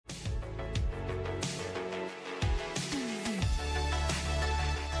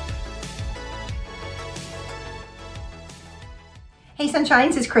Hey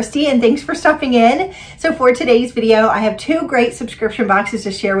Sunshines, it's Kristy and thanks for stopping in. So for today's video, I have two great subscription boxes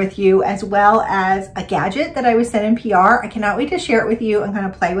to share with you, as well as a gadget that I was sent in PR. I cannot wait to share it with you and kind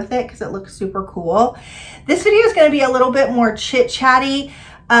of play with it because it looks super cool. This video is going to be a little bit more chit-chatty.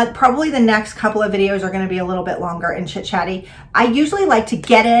 Probably the next couple of videos are going to be a little bit longer and chit-chatty. I usually like to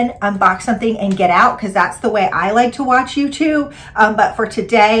get in, unbox something, and get out because that's the way I like to watch YouTube. But for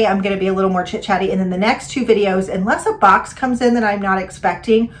today, I'm going to be a little more chit-chatty. And then the next two videos, unless a box comes in that I'm not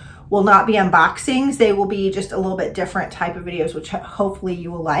expecting, will not be unboxings. They will be just a little bit different type of videos, which hopefully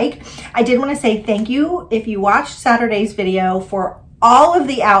you will like. I did want to say thank you if you watched Saturday's video for all of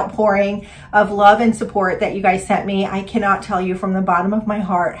the outpouring of love and support that you guys sent me. I cannot tell you from the bottom of my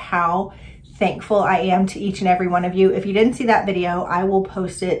heart how thankful I am to each and every one of you. If you didn't see that video, I will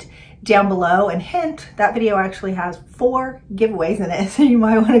post it down below, and hint, that video actually has 4 giveaways in it, so you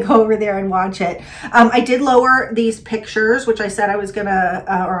might want to go over there and watch it. I did lower these pictures, which I said I was gonna,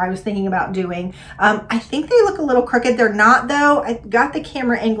 or I was thinking about doing. I think they look a little crooked. They're not though. I got the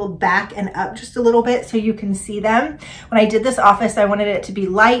camera angled back and up just a little bit so you can see them. When I did this office, I wanted it to be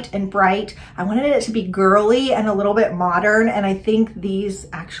light and bright. I wanted it to be girly and a little bit modern, and I think these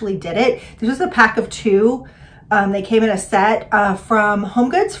actually did it. This was a pack of 2. They came in a set from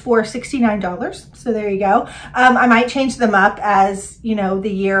HomeGoods for $69. So there you go. I might change them up as, you know,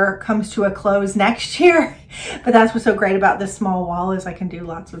 the year comes to a close next year. But that's what's so great about this small wall is I can do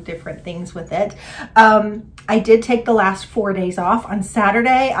lots of different things with it. I did take the last 4 days off. On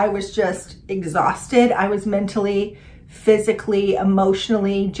Saturday, I was just exhausted. I was mentally, physically,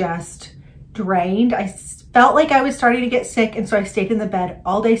 emotionally just drained. I felt like I was starting to get sick, and so I stayed in the bed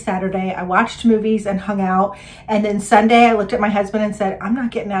all day Saturday. I watched movies and hung out, and then Sunday I looked at my husband and said, I'm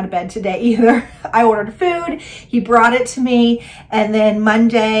not getting out of bed today either. I ordered food, he brought it to me, and then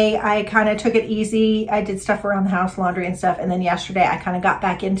Monday I kind of took it easy. I did stuff around the house, laundry and stuff, and then yesterday I kind of got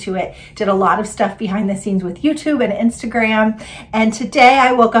back into it, did a lot of stuff behind the scenes with YouTube and Instagram, and today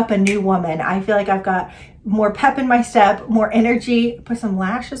I woke up a new woman. I feel like I've got more pep in my step, more energy. Put some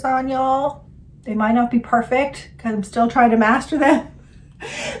lashes on, y'all. They might not be perfect because I'm still trying to master them,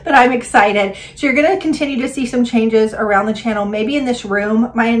 but I'm excited. So you're going to continue to see some changes around the channel, maybe in this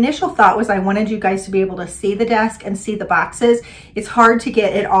room. My initial thought was I wanted you guys to be able to see the desk and see the boxes. It's hard to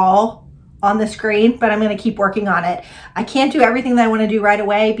get it all on the screen, but I'm going to keep working on it. I can't do everything that I want to do right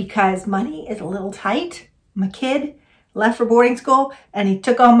away because money is a little tight. My kid left for boarding school and he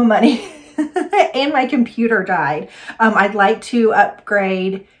took all my money and my computer died. I'd like to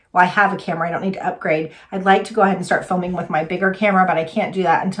upgrade. Well, I have a camera, I don't need to upgrade. I'd like to go ahead and start filming with my bigger camera, but I can't do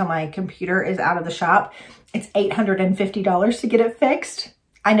that until my computer is out of the shop. It's $850 to get it fixed.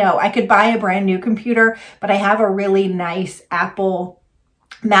 I know, I could buy a brand new computer, but I have a really nice Apple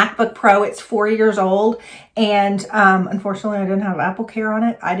MacBook Pro. It's 4 years old, and unfortunately I didn't have Apple Care on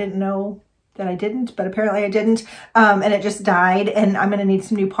it. I didn't know that I didn't, but apparently I didn't, and it just died, and I'm gonna need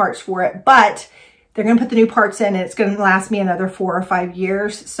some new parts for it, but they're going to put the new parts in and it's going to last me another 4 or 5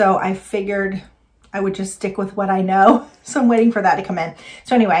 years. So I figured I would just stick with what I know. So I'm waiting for that to come in.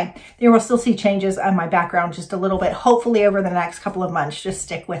 So anyway, you will still see changes on my background just a little bit, hopefully over the next couple of months. Just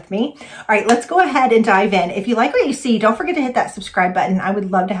stick with me. All right, let's go ahead and dive in. If you like what you see, don't forget to hit that subscribe button. I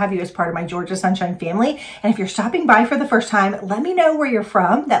would love to have you as part of my Georgia Sunshine family. And if you're stopping by for the first time, let me know where you're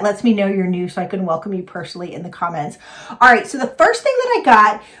from. That lets me know you're new so I can welcome you personally in the comments. All right, so the first thing that I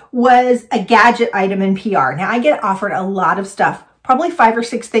got was a gadget item in PR. Now I get offered a lot of stuff, probably 5 or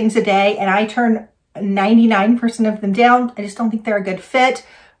 6 things a day, and I turn 99% of them down. I just don't think they're a good fit.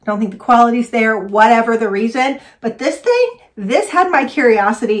 I don't think the quality's there, whatever the reason. But this thing, this had my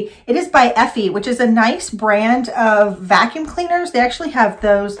curiosity. It is by eufy, which is a nice brand of vacuum cleaners. They actually have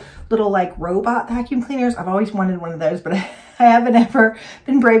those little like robot vacuum cleaners. I've always wanted one of those, but I haven't ever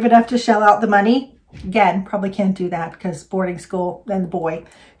been brave enough to shell out the money. Again, probably can't do that because boarding school and the boy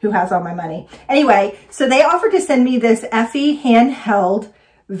who has all my money. Anyway, so they offered to send me this eufy handheld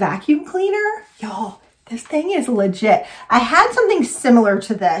vacuum cleaner. Y'all, this thing is legit. I had something similar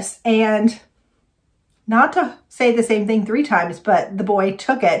to this, and not to say the same thing 3 times, but the boy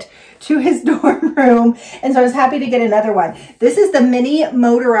took it to his dorm room, and so I was happy to get another one. This is the mini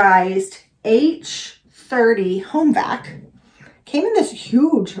motorized H30 home vac. Came in this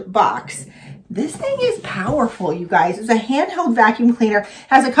huge box. This thing is powerful, you guys. It's a handheld vacuum cleaner.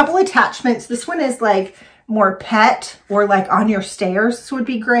 Has a couple attachments. This one is like more pet or like on your stairs. This would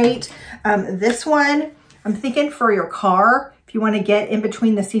be great. This one, I'm thinking for your car, if you want to get in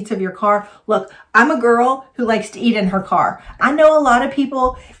between the seats of your car. Look, I'm a girl who likes to eat in her car. I know a lot of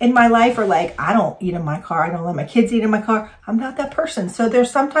people in my life are like, I don't eat in my car. I don't let my kids eat in my car. I'm not that person. So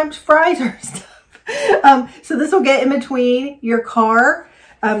there's sometimes fries or stuff So this will get in between your car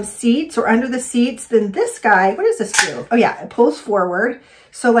seats or under the seats. Then this guy, what does this do? Oh yeah, it pulls forward.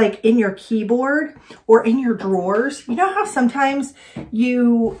 So like in your keyboard or in your drawers, you know how sometimes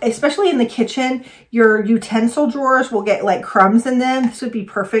you, especially in the kitchen, your utensil drawers will get like crumbs in them. This would be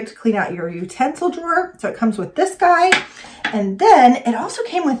perfect to clean out your utensil drawer. So it comes with this guy. And then it also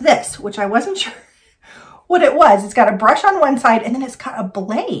came with this, which I wasn't sure what it was. It's got a brush on one side and then it's got a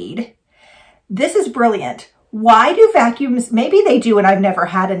blade. This is brilliant. Why do vacuums, maybe they do and I've never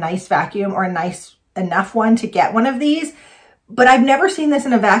had a nice vacuum or a nice enough one to get one of these, but I've never seen this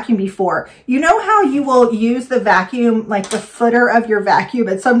in a vacuum before. You know how you will use the vacuum, like the footer of your vacuum,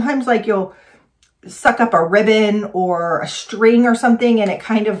 and sometimes like you'll suck up a ribbon or a string or something and it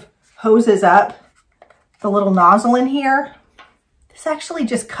kind of hoses up the little nozzle in here? This actually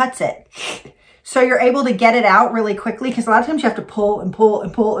just cuts it. So you're able to get it out really quickly because a lot of times you have to pull and pull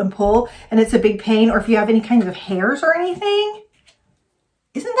and pull and pull and it's a big pain, or if you have any kind of hairs or anything.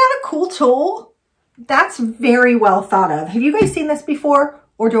 Isn't that a cool tool? That's very well thought of. Have you guys seen this before?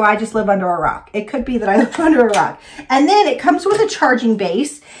 Or do I just live under a rock? It could be that I live under a rock. And then it comes with a charging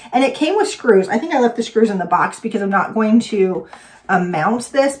base and it came with screws. I think I left the screws in the box because I'm not going to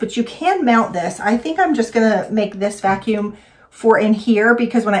mount this, but you can mount this. I think I'm just gonna make this vacuum for in here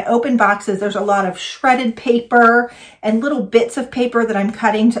because when I open boxes, there's a lot of shredded paper and little bits of paper that I'm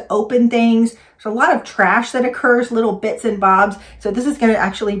cutting to open things. There's a lot of trash that occurs, little bits and bobs. So this is going to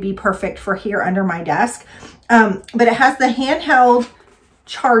actually be perfect for here under my desk. But it has the handheld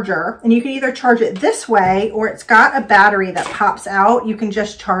charger and you can either charge it this way or it's got a battery that pops out. You can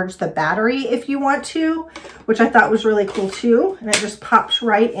just charge the battery if you want to, which I thought was really cool too. And it just pops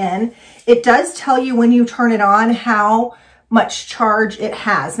right in. It does tell you when you turn it on how much charge it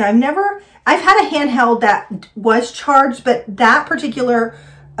has. Now I've had a handheld that was charged, but that particular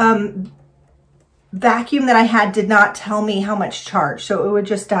vacuum that I had did not tell me how much charge, so it would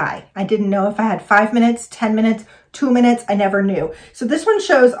just die. I didn't know if I had 5 minutes, 10 minutes, 2 minutes, I never knew. So this one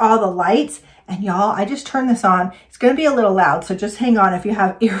shows all the lights, and y'all, I just turned this on. It's gonna be a little loud, so just hang on. If you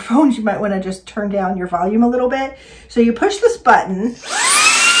have earphones, you might wanna just turn down your volume a little bit. So you push this button. You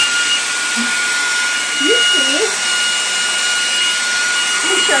see?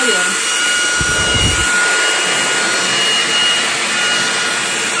 Let me show you.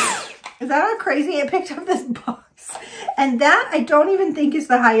 Is that how crazy it picked up this box? And that I don't even think is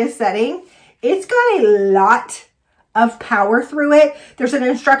the highest setting. It's got a lot of power through it. There's an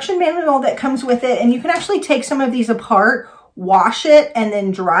instruction manual that comes with it, and you can actually take some of these apart, wash it, and then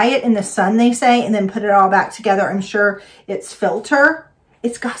dry it in the sun, they say, and then put it all back together. I'm sure it's filter.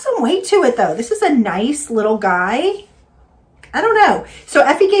 It's got some weight to it though. This is a nice little guy. I don't know. So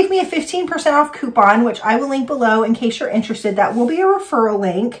Effie gave me a 15% off coupon, which I will link below in case you're interested. That will be a referral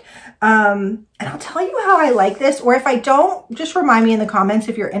link. And I'll tell you how I like this, or if I don't, just remind me in the comments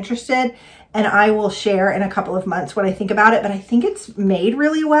if you're interested, and I will share in a couple of months what I think about it. But I think it's made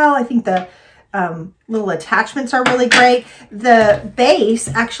really well. I think the little attachments are really great. The base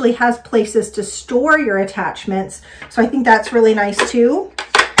actually has places to store your attachments. So I think that's really nice too.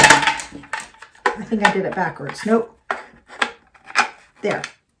 I think I did it backwards. Nope. There,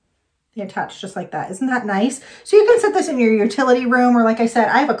 they attach just like that. Isn't that nice? So you can set this in your utility room, or like I said,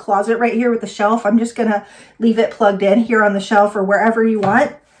 I have a closet right here with the shelf. I'm just gonna leave it plugged in here on the shelf or wherever you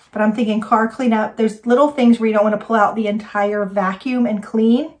want. But I'm thinking car cleanup, there's little things where you don't want to pull out the entire vacuum and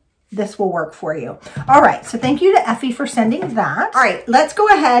clean. This will work for you. All right, so thank you to Effie for sending that. All right, let's go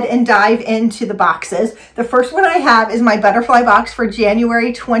ahead and dive into the boxes. The first one I have is my butterfly box for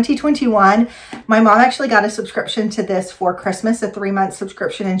January 2021. My mom actually got a subscription to this for Christmas, a 3-month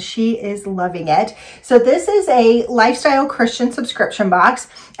subscription, and she is loving it. So this is a lifestyle Christian subscription box.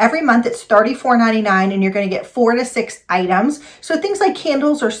 Every month it's $34.99 and you're gonna get 4 to 6 items. So things like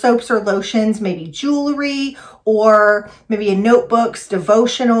candles or soaps or lotions, maybe jewelry, or maybe in notebooks,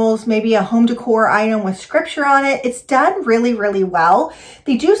 devotionals, maybe a home decor item with scripture on it. It's done really, really well.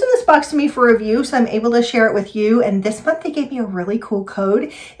 They do send this box to me for review, so I'm able to share it with you. And this month they gave me a really cool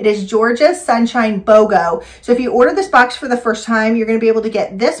code. It is Georgia Sunshine BOGO. So if you order this box for the first time, you're gonna be able to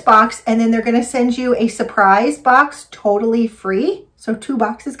get this box, and then they're gonna send you a surprise box totally free. So 2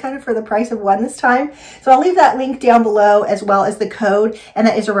 boxes kind of for the price of 1 this time. So I'll leave that link down below as well as the code, and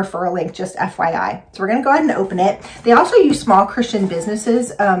that is a referral link, just FYI. So we're gonna go ahead and open it. They also use small Christian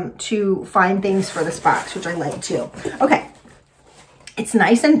businesses to find things for this box, which I like too. Okay, it's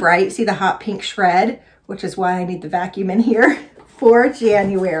nice and bright. See the hot pink shred, which is why I need the vacuum in here. for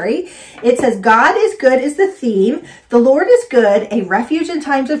January. It says, God is good is the theme. The Lord is good, a refuge in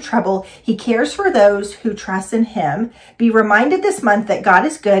times of trouble. He cares for those who trust in him. Be reminded this month that God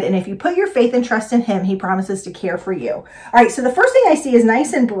is good, and if you put your faith and trust in him, he promises to care for you. All right, so the first thing I see is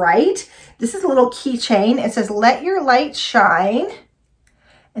nice and bright. This is a little keychain. It says, let your light shine.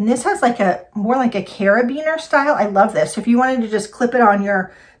 And this has like more like a carabiner style. I love this. So if you wanted to just clip it on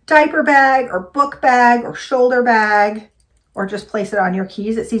your diaper bag or book bag or shoulder bag, or just place it on your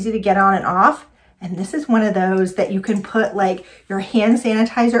keys, it's easy to get on and off. And this is one of those that you can put like your hand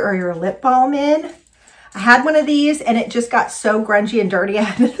sanitizer or your lip balm in. I had one of these and it just got so grungy and dirty, I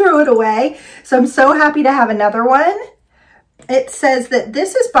had to throw it away. So I'm so happy to have another one. It says that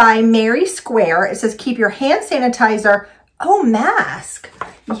this is by Mary Square. It says, keep your hand sanitizer. Oh, mask.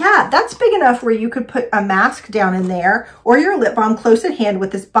 Yeah, that's big enough where you could put a mask down in there or your lip balm close at hand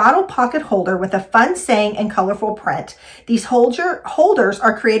with this bottle pocket holder with a fun saying and colorful print. These holders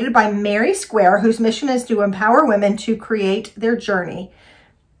are created by Mary Square, whose mission is to empower women to create their journey.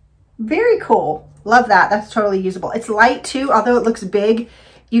 Very cool. Love that. That's totally usable. It's light too, although it looks big.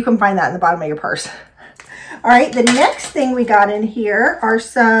 You can find that in the bottom of your purse. All right, the next thing we got in here are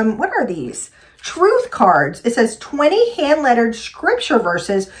some, what are these? Truth cards. It says 20 hand-lettered scripture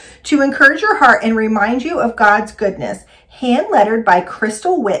verses to encourage your heart and remind you of God's goodness. Hand-lettered by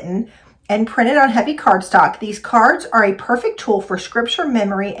Crystal Witten and printed on heavy cardstock. These cards are a perfect tool for scripture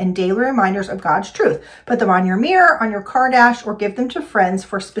memory and daily reminders of God's truth. Put them on your mirror, on your car dash, or give them to friends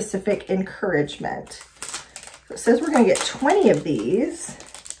for specific encouragement. So it says we're going to get 20 of these.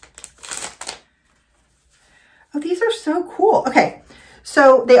 Oh, these are so cool. Okay.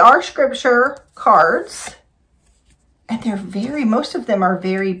 So they are scripture cards, and they're most of them are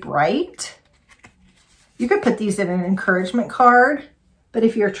very bright. You could put these in an encouragement card, but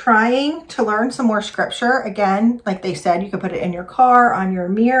if you're trying to learn some more scripture, again, like they said, you could put it in your car, on your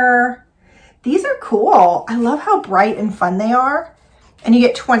mirror. These are cool. I love how bright and fun they are, and you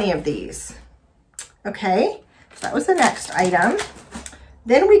get 20 of these. Okay, so that was the next item.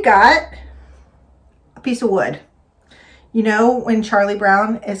 Then we got a piece of wood. You know, when Charlie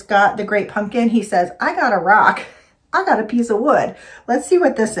Brown has got the Great Pumpkin, he says, I got a rock. I got a piece of wood. Let's see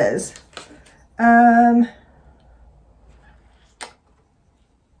what this is. I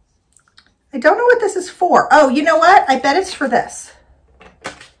don't know what this is for. Oh, you know what? I bet it's for this.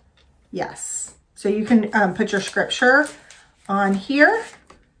 Yes. So you can put your scripture on here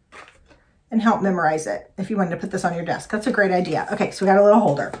and help memorize it if you wanted to put this on your desk. That's a great idea. Okay, so we got a little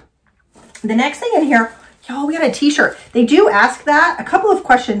holder. The next thing in here, y'all, we got a t-shirt. They do ask that a couple of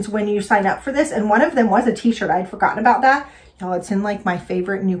questions when you sign up for this, and one of them was a t-shirt. I'd forgotten about that. Y'all, it's in like my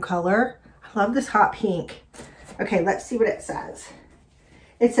favorite new color. I love this hot pink. Okay, let's see what it says.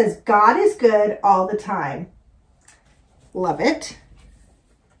 It says, God is good all the time. Love it.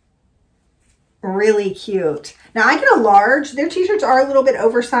 Really cute. Now I get a large. Their t-shirts are a little bit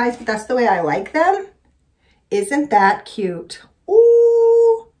oversized, but that's the way I like them. Isn't that cute?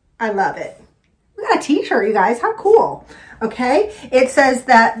 Ooh, I love it. We got a t-shirt, you guys. How cool. Okay. It says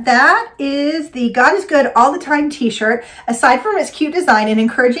that is the God is Good All the Time t-shirt. Aside from its cute design and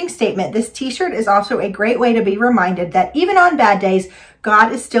encouraging statement, this t-shirt is also a great way to be reminded that even on bad days,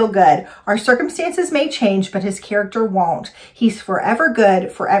 God is still good. Our circumstances may change, but his character won't. He's forever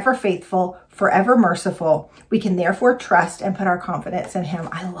good, forever faithful, forever merciful. We can therefore trust and put our confidence in him.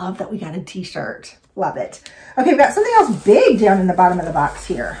 I love that we got a t-shirt. Love it. Okay, we've got something else big down in the bottom of the box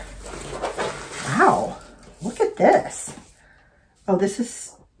here. Wow, look at this. Oh, this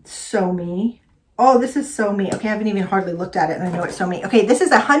is so me. Oh, this is so me. Okay, I haven't even hardly looked at it and I know it's so me. Okay, this is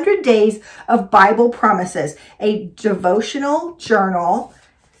 100 Days of Bible Promises, a devotional journal.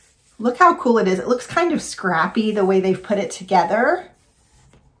 Look how cool it is. It looks kind of scrappy the way they've put it together.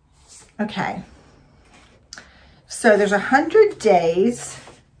 Okay, so there's 100 days.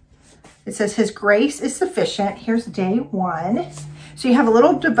 It says his grace is sufficient. Here's day 1. So you have a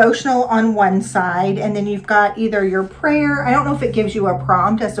little devotional on one side, and then you've got either your prayer. I don't know if it gives you a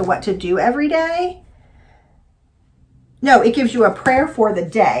prompt as to what to do every day. No, it gives you a prayer for the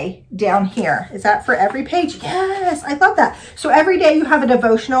day down here. Is that for every page? Yes, I love that. So every day you have a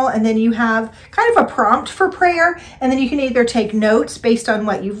devotional, and then you have kind of a prompt for prayer, and then you can either take notes based on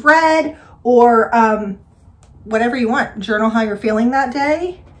what you've read or whatever you want. Journal how you're feeling that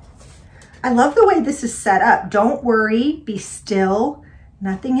day. I love the way this is set up. Don't worry, be still.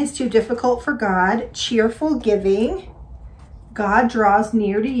 Nothing is too difficult for God. Cheerful giving. God draws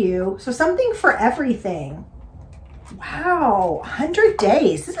near to you. So something for everything. Wow, 100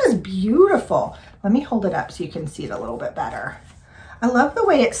 days. This is beautiful. Let me hold it up so you can see it a little bit better. I love the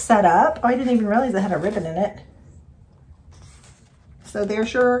way it's set up. Oh, I didn't even realize it had a ribbon in it. So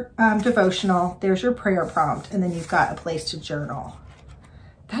there's your devotional, there's your prayer prompt, and then you've got a place to journal.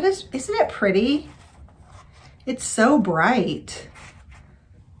 That is, isn't it pretty? It's so bright.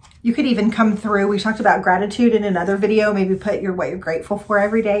 You could even come through, we talked about gratitude in another video, maybe put what you're grateful for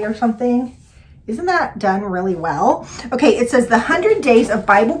every day or something. Isn't that done really well? Okay, it says the 100 Days of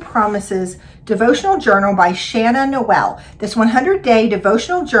Bible Promises Devotional Journal by Shanna Noel. This 100-day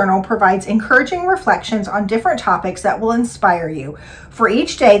devotional journal provides encouraging reflections on different topics that will inspire you. For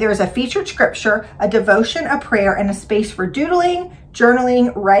each day, there is a featured scripture, a devotion, a prayer, and a space for doodling,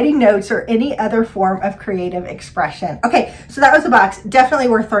 journaling, writing notes, or any other form of creative expression. Okay, so that was the box. Definitely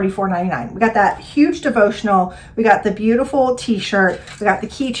worth $34.99. We got that huge devotional. We got the beautiful t-shirt. We got the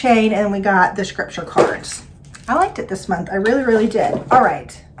keychain, and we got the scripture cards. I liked it this month. I really, really did. All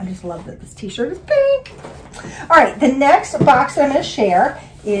right. I just love that this t-shirt is pink. All right. The next box that I'm going to share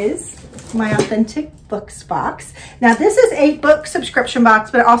is my Authentic Books box. Now, this is a book subscription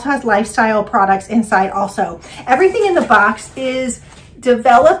box, but it also has lifestyle products inside also. Everything in the box is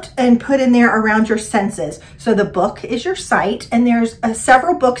developed and put in there around your senses. So the book is your sight, and there's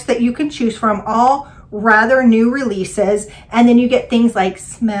several books that you can choose from, all rather new releases. And then you get things like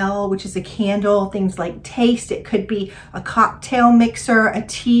smell, which is a candle, things like taste. It could be a cocktail mixer, a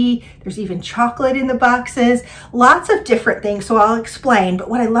tea. There's even chocolate in the boxes, lots of different things. So I'll explain. But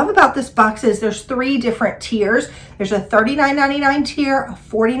what I love about this box is there's 3 different tiers. There's a $39.99 tier, a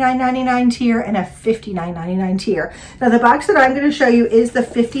 $49.99 tier, and a $59.99 tier. Now the box that I'm going to show you is the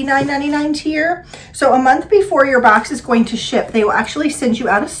 $59.99 tier. So a month before your box is going to ship, they will actually send you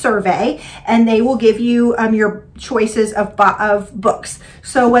out a survey, and they will give you your choices of books.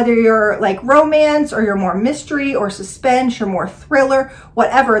 So whether you're like romance, or you're more mystery or suspense, you're more thriller,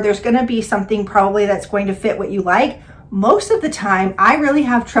 whatever, there's going to be something probably that's going to fit what you like. Most of the time, I really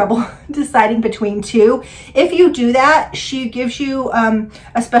have trouble deciding between 2. If you do that, she gives you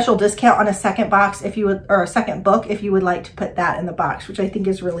a special discount on a second box if you would, or a second book if you would like to put that in the box, which I think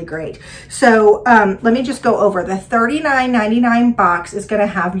is really great. So let me just go over. The $39.99 box is going to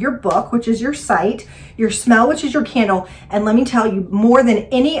have your book, which is your sight, your smell, which is your candle, and let me tell you, more than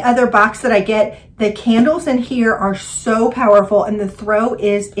any other box that I get, the candles in here are so powerful, and the throw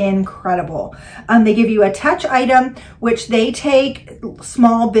is incredible. They give you a touch item, which they take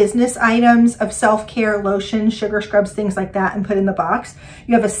small business items of self-care, lotion, sugar scrubs, things like that, and put in the box.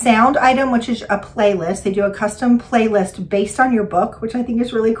 You have a sound item, which is a playlist. They do a custom playlist based on your book, which I think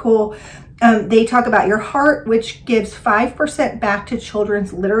is really cool. They talk about your heart, which gives 5% back to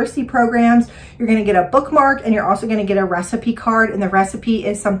children's literacy programs. You're going to get a bookmark, and you're also going to get a recipe card, and the recipe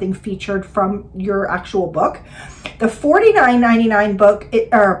is something featured from your actual book. The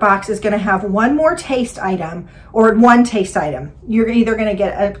 $49.99 box is going to have one more taste item, or one taste item. You're either going to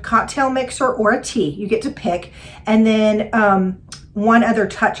get a cocktail mixer or a tea. You get to pick, and then one other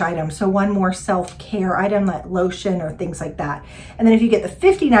touch item, so one more self-care item like lotion or things like that. And then if you get the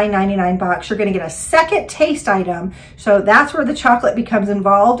 $59.99 box, you're going to get a second taste item, so that's where the chocolate becomes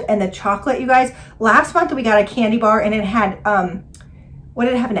involved. And the chocolate, you guys, last month we got a candy bar, and it had what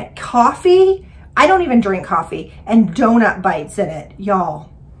did it have in it? Coffee. I don't even drink coffee, and donut bites in it,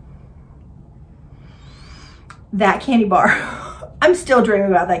 y'all. That candy bar. I'm still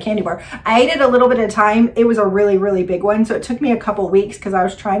dreaming about that candy bar. I ate it a little bit at a time. It was a really, really big one, so it took me a couple weeks because I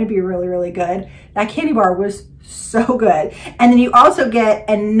was trying to be really, really good. That candy bar was so good. And then you also get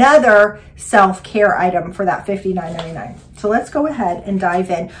another self-care item for that $59.99. So let's go ahead and dive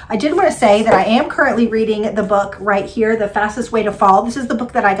in. I did want to say that I am currently reading the book right here, The Fastest Way to Fall. This is the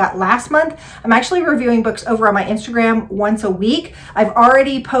book that I got last month. I'm actually reviewing books over on my Instagram once a week. I've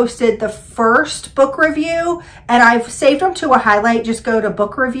already posted the first book review, and I've saved them to a highlight. Just go to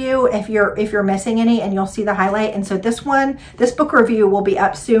book review if you're missing any, and you'll see the highlight. And so this book review will be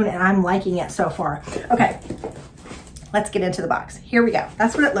up soon, and I'm liking it so far. Okay, let's get into the box. Here we go.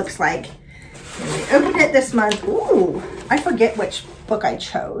 That's what it looks like. We opened it this month. Ooh, I forget which book I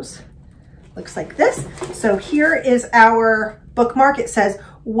chose. Looks like this. So here is our bookmark. It says,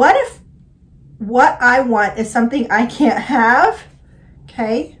 what if what I want is something I can't have?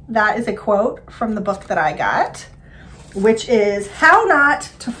 Okay, that is a quote from the book that I got, which is How Not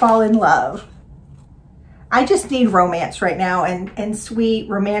to Fall in Love. I just need romance right now, and sweet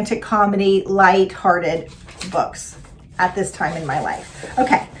romantic comedy, light-hearted books at this time in my life.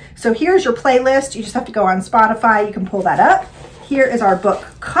 Okay, so here's your playlist. You just have to go on Spotify. You can pull that up. Here is our book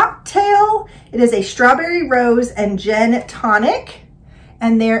cocktail. It is a strawberry rose and gin tonic.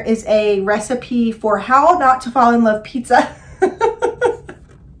 And there is a recipe for how not to fall in love pizza.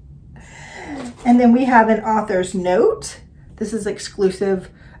 And then we have an author's note. This is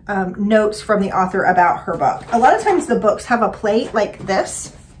exclusive notes from the author about her book. A lot of times the books have a plate like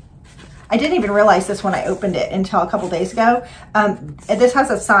this. I didn't even realize this when I opened it until a couple days ago. This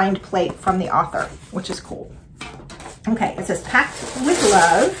has a signed plate from the author, which is cool. Okay, it says packed with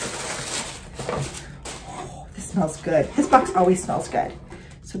love. Oh, this smells good. This box always smells good.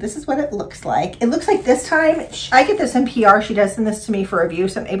 So this is what it looks like. It looks like this time, I get this in PR. She does send this to me for review,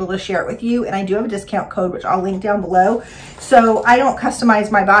 so I'm able to share it with you. And I do have a discount code, which I'll link down below. So I don't customize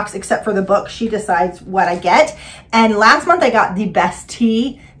my box except for the book. She decides what I get. And last month I got the best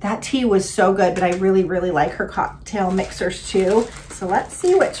tea. That tea was so good, but I really, really like her cocktail mixers too. So let's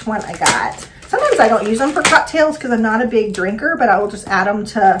see which one I got. Sometimes I don't use them for cocktails because I'm not a big drinker, but I will just add them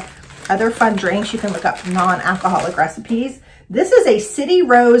to other fun drinks. You can look up non-alcoholic recipes. This is a City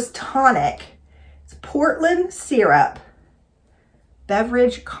Rose tonic. It's Portland syrup,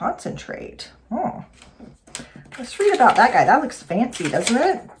 beverage concentrate. Oh, let's read about that guy. That looks fancy, doesn't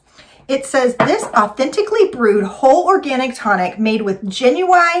it? It says this authentically brewed whole organic tonic made with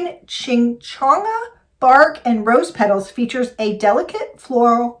genuine chinchonga bark and rose petals features a delicate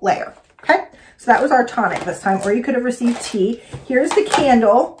floral layer. Okay, so that was our tonic this time, or you could have received tea. Here's the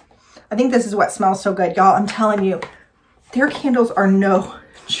candle. I think this is what smells so good, y'all. I'm telling you. Their candles are no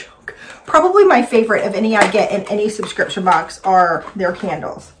joke. Probably my favorite of any I get in any subscription box are their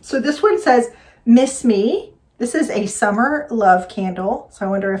candles. So this one says, Miss Me. This is a summer love candle. So I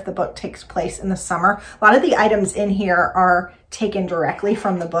wonder if the book takes place in the summer. A lot of the items in here are taken directly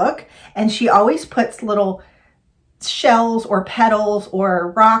from the book. And she always puts little shells or petals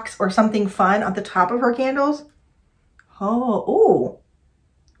or rocks or something fun on the top of her candles. Oh,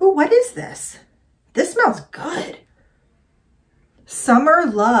 ooh, what is this? This smells good. Summer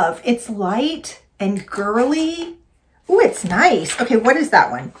Love. It's light and girly. Oh, it's nice. Okay, what is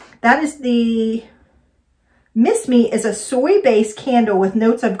that one? That is the Miss Me is a soy-based candle with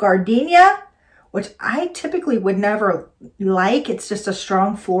notes of gardenia, which I typically would never like. It's just a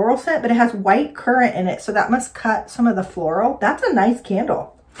strong floral scent, but it has white currant in it, so that must cut some of the floral. That's a nice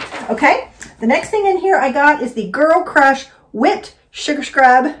candle. Okay, the next thing in here I got is the Girl Crush Whipped Sugar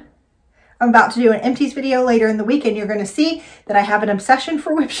Scrub. I'm about to do an empties video later in the week, and you're going to see that I have an obsession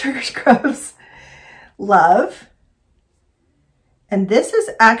for whipped sugar scrubs. Love. And this is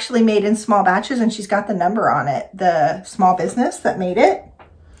actually made in small batches, and she's got the number on it, the small business that made it.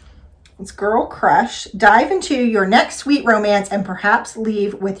 It's Girl Crush. Dive into your next sweet romance and perhaps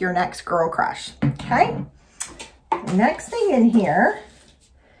leave with your next girl crush. Okay. The next thing in here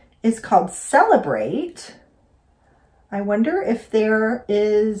is called Celebrate. I wonder if there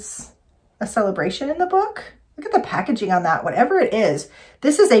is a celebration in the book. Look at the packaging on that, whatever it is.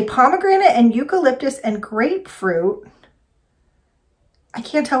 This is a pomegranate and eucalyptus and grapefruit. I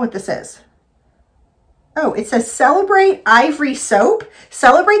can't tell what this is. Oh, it says Celebrate Ivory Soap.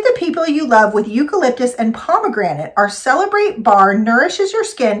 Celebrate the people you love with eucalyptus and pomegranate. Our Celebrate bar nourishes your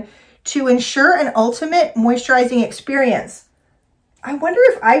skin to ensure an ultimate moisturizing experience. I wonder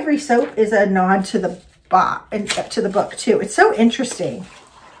if Ivory Soap is a nod to the book too. It's so interesting.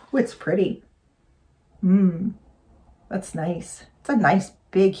 Oh, it's pretty. That's nice. It's a nice,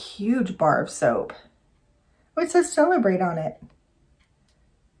 big, huge bar of soap. Oh, it says Celebrate on it.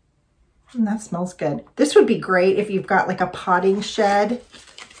 And that smells good. This would be great if you've got like a potting shed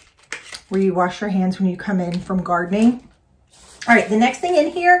where you wash your hands when you come in from gardening. All right, the next thing in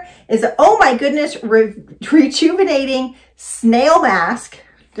here is, oh my goodness, rejuvenating snail mask.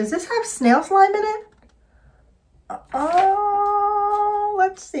 Does this have snail slime in it? Oh,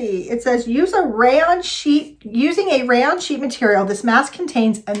 let's see. It says using a rayon sheet material. This mask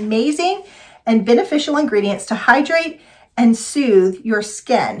contains amazing and beneficial ingredients to hydrate and soothe your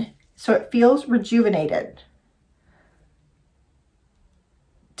skin so it feels rejuvenated.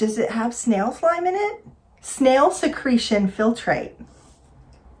 Does it have snail slime in it? Snail secretion filtrate.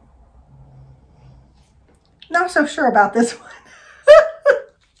 Not so sure about this one.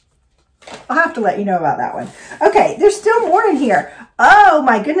 I'll have to let you know about that one. Okay, there's still more in here. Oh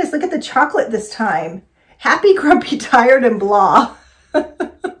my goodness, look at the chocolate this time. Happy, grumpy, tired, and blah.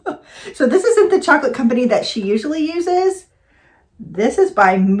 So this isn't the chocolate company that she usually uses. This is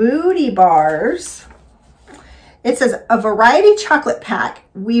by Moody Bars. It says, a variety chocolate pack.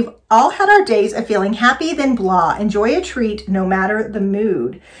 We've all had our days of feeling happy, then blah. Enjoy a treat no matter the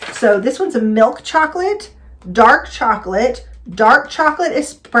mood. So this one's a milk chocolate, dark chocolate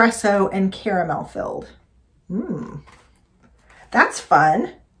espresso, and caramel filled. That's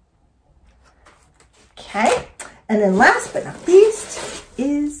fun. Okay. And then last but not least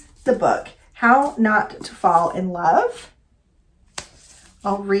is the book, How Not to Fall in Love.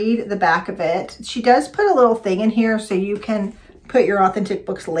 I'll read the back of it. She does put a little thing in here so you can put your authentic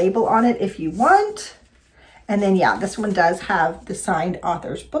books label on it if you want. And then, yeah, this one does have the signed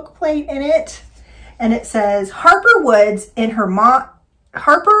author's book plate in it. And it says, Harper works in her mom's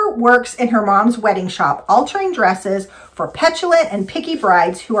wedding shop, altering dresses for petulant and picky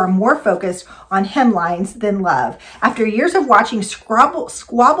brides who are more focused on hemlines than love. After years of watching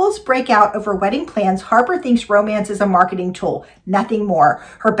squabbles break out over wedding plans, Harper thinks romance is a marketing tool, nothing more.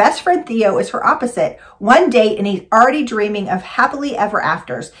 Her best friend Theo is her opposite. One date and he's already dreaming of happily ever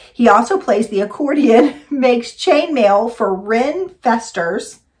afters. He also plays the accordion, makes chainmail for Ren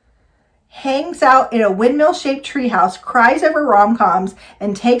Festers, hangs out in a windmill-shaped treehouse, cries over rom-coms,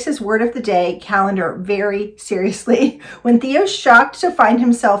 and takes his word of the day calendar very seriously. When Theo's shocked to find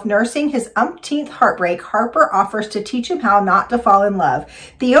himself nursing his umpteenth heartbreak, Harper offers to teach him how not to fall in love.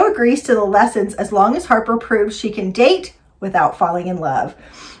 Theo agrees to the lessons as long as Harper proves she can date without falling in love.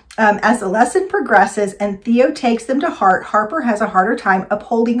 As the lesson progresses and Theo takes them to heart, Harper has a harder time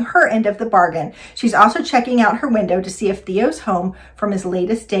upholding her end of the bargain. She's also checking out her window to see if Theo's home from his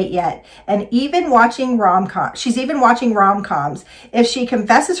latest date yet. And she's even watching rom-coms. If she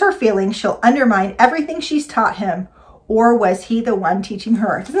confesses her feelings, she'll undermine everything she's taught him. Or was he the one teaching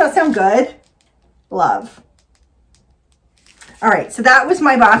her? Doesn't that sound good? Love. All right, so that was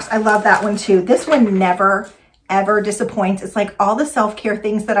my box. I love that one too. This one never ever disappoints. It's like all the self-care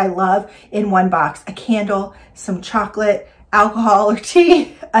things that I love in one box. A candle, some chocolate, alcohol or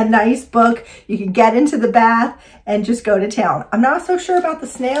tea, a nice book. You can get into the bath and just go to town. I'm not so sure about the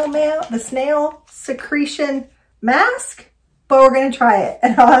snail secretion mask, but we're gonna try it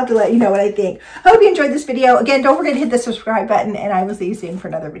and I'll have to let you know what I think. I hope you enjoyed this video. Again, don't forget to hit the subscribe button and I will see you soon for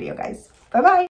another video, guys. Bye-bye.